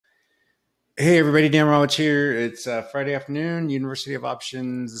Hey everybody, Dan Rawitz here. It's Friday afternoon, University of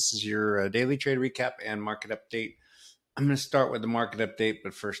Options. This is your daily trade recap and market update. I'm going to start with the market update,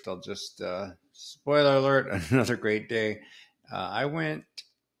 but first I'll just spoiler alert, another great day. I went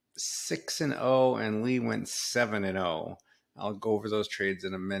 6-0 and Lee went 7-0. I'll go over those trades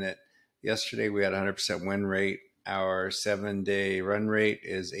in a minute. Yesterday we had a 100% win rate. Our 7-day run rate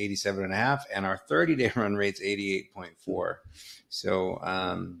is 87.5 and our 30-day run rate is 88.4. So,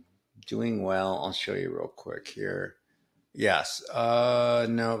 doing well. I'll show you real quick here. Yes.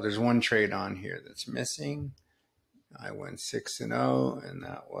 No, there's one trade on here that's missing. I went 6-0, and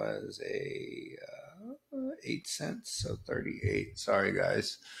that was a 8 cents, so 38. Sorry,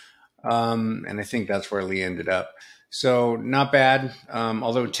 guys. And I think that's where Lee ended up. So not bad.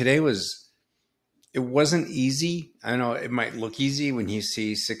 Although today it wasn't easy. I know it might look easy when you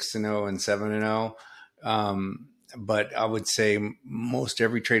see 6-0 and 7-0. But I would say most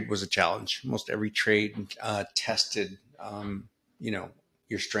every trade was a challenge. Most every trade tested,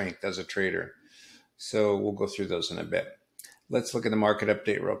 your strength as a trader. So we'll go through those in a bit. Let's look at the market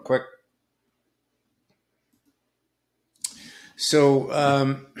update real quick.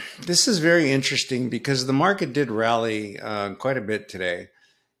 So this is very interesting because the market did rally quite a bit today,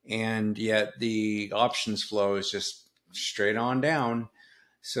 and yet the options flow is just straight on down.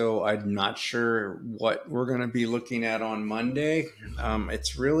 So I'm not sure what we're going to be looking at on Monday.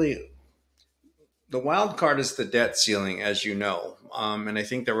 It's really, the wild card is the debt ceiling, as you know. And I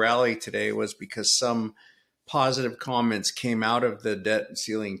think the rally today was because some positive comments came out of the debt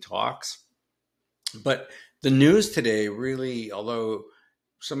ceiling talks. But the news today really, although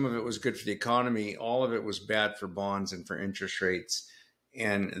some of it was good for the economy, all of it was bad for bonds and for interest rates.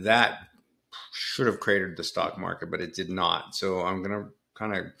 And that should have cratered the stock market, but it did not. So I'm going to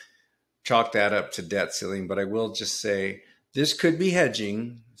kind of chalk that up to debt ceiling, but I will just say this could be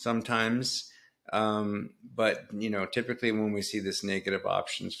hedging sometimes. But typically when we see this negative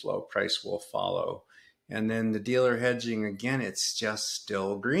options flow, price will follow. And then the dealer hedging, again, it's just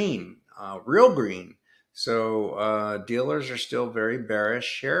still green, real green. So dealers are still very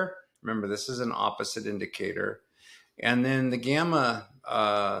bearish here. Remember, this is an opposite indicator. And then the gamma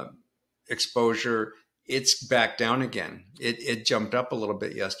exposure, it's back down again. It jumped up a little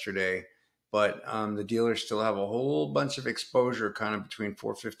bit yesterday, but the dealers still have a whole bunch of exposure kind of between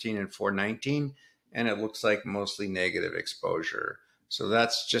 415 and 419, and it looks like mostly negative exposure. So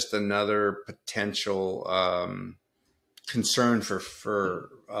that's just another potential concern for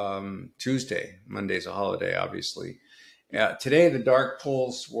Tuesday. Monday's a holiday, obviously. Today, the dark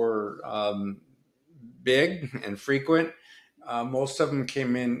pools were big and frequent. Most of them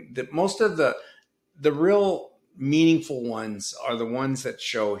came in. Most of the real meaningful ones are the ones that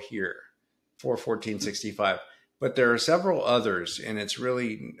show here, 414.65. But there are several others, and it's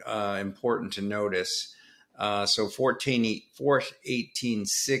really important to notice. So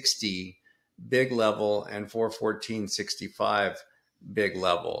 418.60 big level and 414.65 big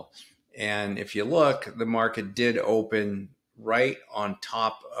level. And if you look, the market did open right on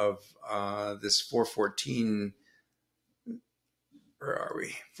top of this 414. Where are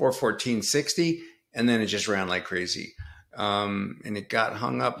we? 414.60. And then it just ran like crazy. And it got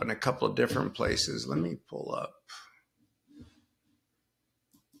hung up in a couple of different places. Let me pull up.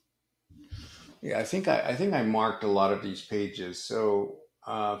 Yeah, I think I marked a lot of these pages. So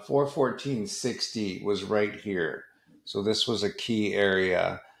 414.60 was right here. So this was a key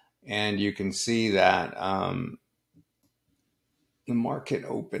area. And you can see that the market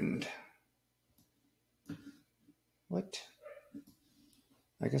opened. What?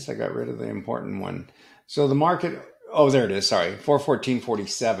 I guess I got rid of the important one. So the market, oh, there it is. Sorry,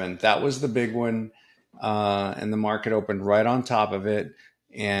 414.47. That was the big one. And the market opened right on top of it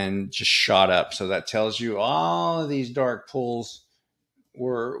and just shot up. So that tells you all of these dark pools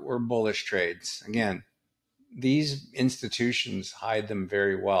were bullish trades. Again, these institutions hide them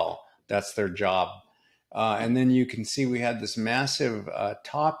very well. That's their job. And then you can see we had this massive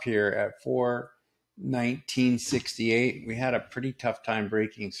top here at 419.68. We had a pretty tough time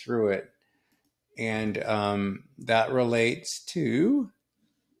breaking through it. And that relates to,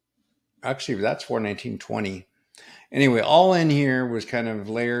 actually, that's 419.20. Anyway, all in here was kind of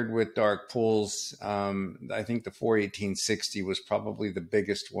layered with dark pools. I think the 418.60 was probably the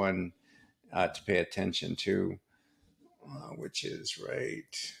biggest one to pay attention to, which is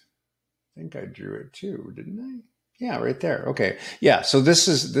right. I think I drew it too, didn't I? Yeah, right there. Okay. Yeah. So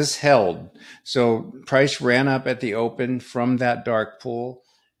this held. So price ran up at the open from that dark pool.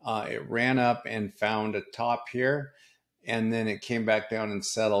 It ran up and found a top here, and then it came back down and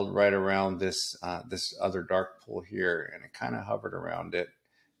settled right around this this other dark pool here, and it kind of hovered around it.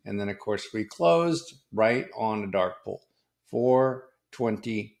 And then, of course, we closed right on a dark pull,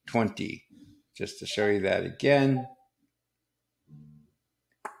 420.20. Just to show you that again.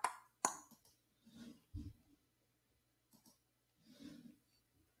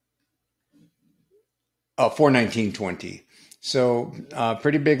 Oh, 419.20. So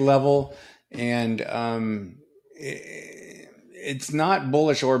pretty big level. And it's not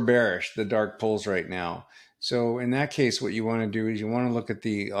bullish or bearish, the dark pulls right now. So in that case, what you want to do is you want to look at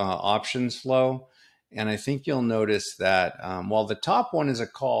the options flow. And I think you'll notice that while the top one is a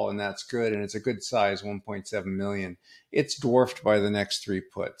call, and that's good, and it's a good size, 1.7 million, it's dwarfed by the next three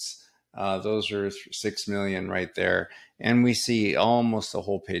puts. Those are 6 million right there. And we see almost the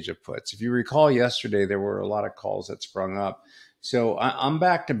whole page of puts. If you recall yesterday, there were a lot of calls that sprung up. So I'm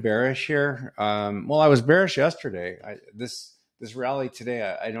back to bearish here. Well, I was bearish yesterday. This rally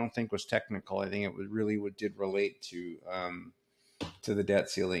today, I don't think was technical. I think it did relate to the debt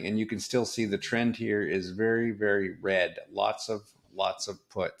ceiling, and you can still see the trend here is very, very red. Lots of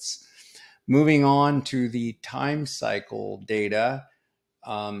puts. Moving on to the time cycle data,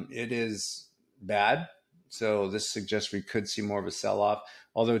 it is bad. So this suggests we could see more of a sell-off.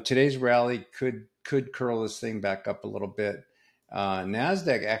 Although today's rally could curl this thing back up a little bit.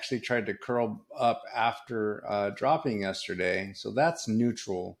 NASDAQ actually tried to curl up after dropping yesterday, so that's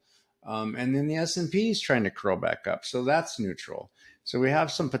neutral. And then the S&P is trying to curl back up, so that's neutral. So we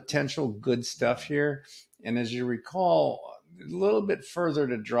have some potential good stuff here. And as you recall, a little bit further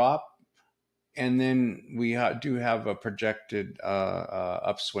to drop, and then we do have a projected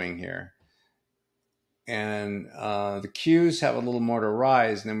upswing here. And the Qs have a little more to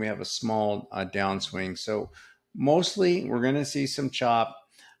rise, and then we have a small downswing. So mostly we're going to see some chop.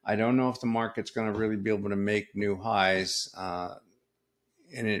 I don't know if the market's going to really be able to make new highs.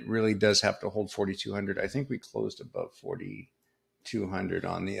 And it really does have to hold 4,200. I think we closed above 4,200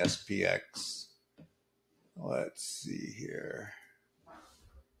 on the SPX. Let's see here.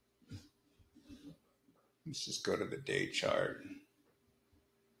 Let's just go to the day chart.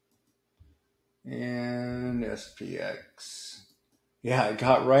 And SPX. Yeah, it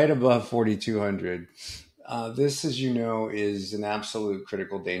got right above 4,200. This, as you know, is an absolute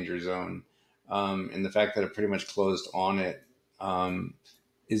critical danger zone. And the fact that it pretty much closed on it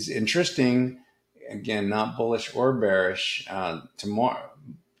is interesting. Again, not bullish or bearish. Tomorrow,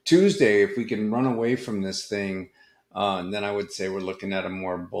 Tuesday, if we can run away from this thing, then I would say we're looking at a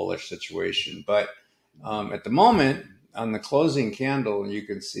more bullish situation. But at the moment, on the closing candle, you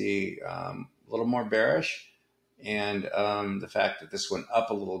can see a little more bearish. And the fact that this went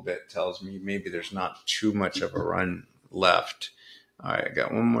up a little bit tells me maybe there's not too much of a run left. All right, I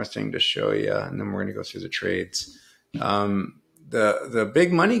got one more thing to show you, and then we're going to go through the trades. The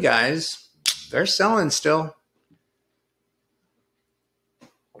big money guys, they're selling still.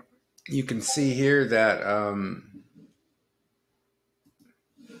 You can see here that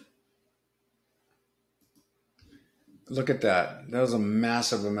look at that. That was a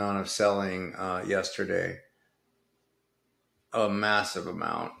massive amount of selling yesterday. A massive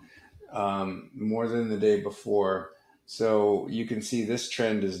amount, more than the day before. So you can see this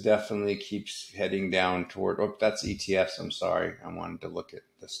trend is definitely keeps heading down toward, oh, that's ETFs. I'm sorry. I wanted to look at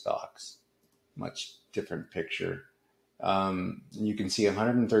the stocks. Much different picture. You can see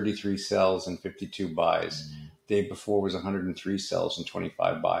 133 sells and 52 buys. Day before was 103 sells and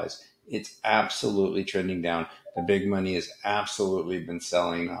 25 buys. It's absolutely trending down. The big money has absolutely been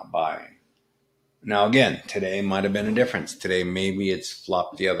selling, not buying. Now, again, today might have been a difference. Today, maybe it's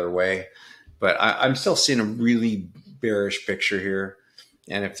flopped the other way. But I'm still seeing a really bearish picture here.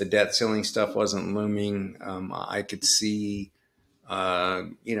 And if the debt ceiling stuff wasn't looming, I could see,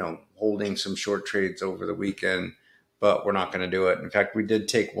 holding some short trades over the weekend. But we're not going to do it. In fact, we did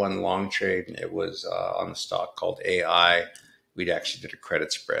take one long trade. It was on a stock called AI. We actually did a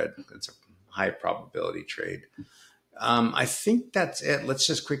credit spread. It's a high probability trade. I think that's it. Let's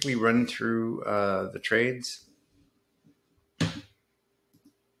just quickly run through the trades. There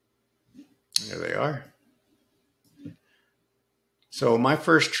they are. So my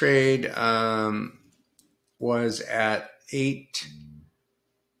first trade was at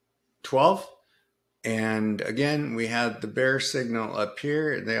 8.12. And again, we had the bear signal up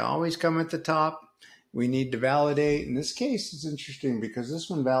here. They always come at the top. We need to validate. In this case, it's interesting because this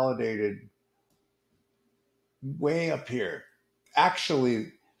one validated way up here.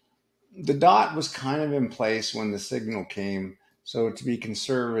 Actually, the dot was kind of in place when the signal came. So to be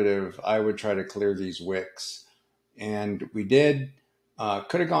conservative, I would try to clear these wicks. And we did.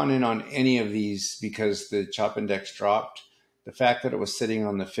 Could have gone in on any of these because the chop index dropped. The fact that it was sitting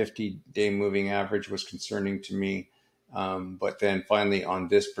on the 50-day moving average was concerning to me. But then finally on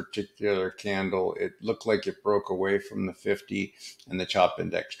this particular candle, it looked like it broke away from the 50 and the chop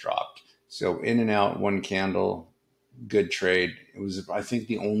index dropped. So in and out, one candle, good trade. It was, I think,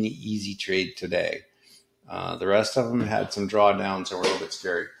 the only easy trade today. The rest of them had some drawdowns and were a little bit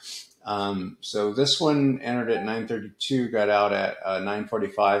scary. So this one entered at 9:32, got out at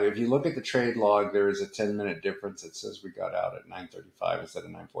 9:45. If you look at the trade log, there is a 10-minute difference. It says we got out at 9:35 instead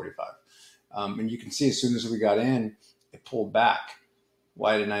of 9:45. And you can see as soon as we got in, it pulled back.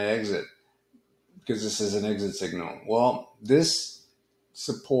 Why didn't I exit? Because this is an exit signal. Well, this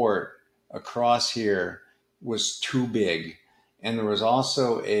support across here was too big. And there was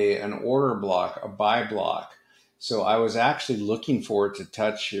also an order block, a buy block. So I was actually looking for it to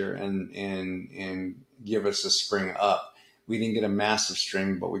touch here and give us a spring up. We didn't get a massive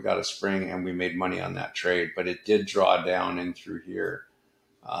string, but we got a spring and we made money on that trade. But it did draw down in through here.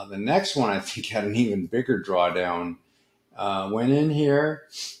 The next one, I think, had an even bigger drawdown. Went in here.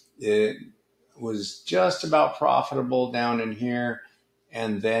 It was just about profitable down in here.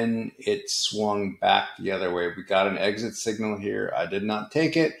 And then it swung back the other way. We got an exit signal here. I did not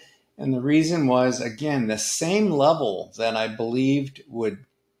take it. And the reason was, again, the same level that I believed would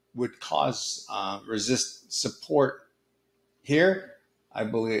cause support here, I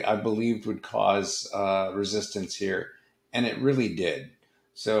believed would cause resistance here. And it really did.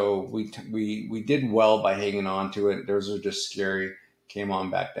 So we did well by hanging on to it. Those are just scary. Came on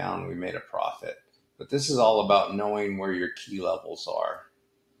back down and we made a profit. But this is all about knowing where your key levels are.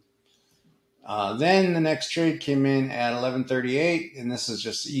 Then the next trade came in at 11:38, and this is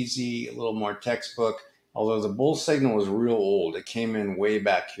just easy, a little more textbook. Although the bull signal was real old, it came in way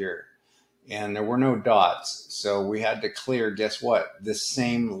back here, and there were no dots, so we had to clear. Guess what? This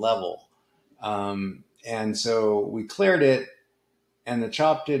same level, and so we cleared it, and the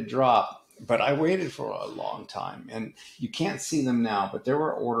chop did drop. But I waited for a long time, and you can't see them now, but there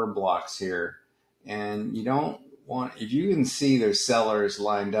were order blocks here. And you don't want, if you can see there's sellers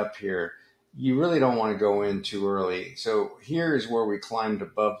lined up here, you really don't want to go in too early. So here's where we climbed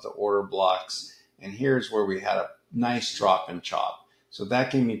above the order blocks, and here's where we had a nice drop and chop. So that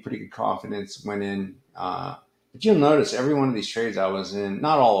gave me pretty good confidence, went in. But you'll notice every one of these trades I was in,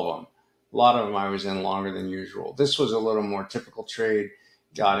 not all of them, a lot of them I was in longer than usual. This was a little more typical trade.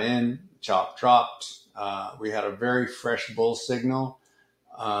 Got in, chop dropped. We had a very fresh bull signal.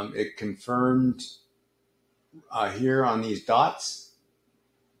 It confirmed here on these dots.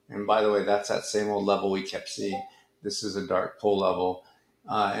 And by the way, that's that same old level we kept seeing. This is a dark pull level.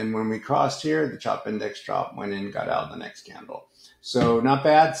 And when we crossed here, the chop index drop, went in, got out in the next candle. So not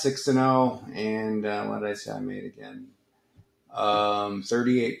bad, 6-0. And what did I say I made again?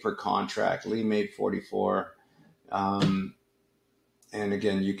 38 per contract. Lee made 44. And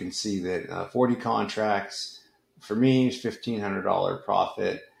again, you can see that 40 contracts for me is $1,500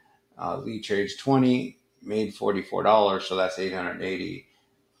 profit. Lee trades 20, made $44, so that's $880.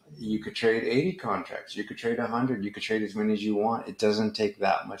 You could trade 80 contracts. You could trade 100. You could trade as many as you want. It doesn't take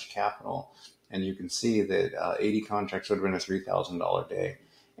that much capital. And you can see that 80 contracts would have been a $3,000 day.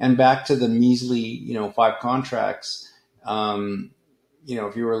 And back to the measly, 5 contracts.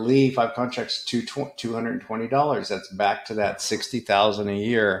 If you were Lee, 5 contracts, $220. That's back to that $60,000 a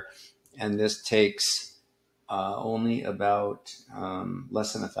year. And this takes only about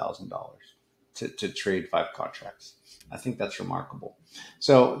less than $1,000 to trade 5 contracts. I think that's remarkable.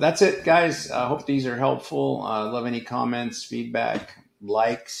 So that's it, guys. I hope these are helpful. Love any comments, feedback,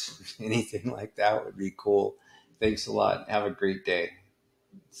 likes, anything like that would be cool. Thanks a lot. Have a great day.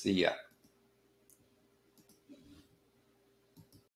 See ya.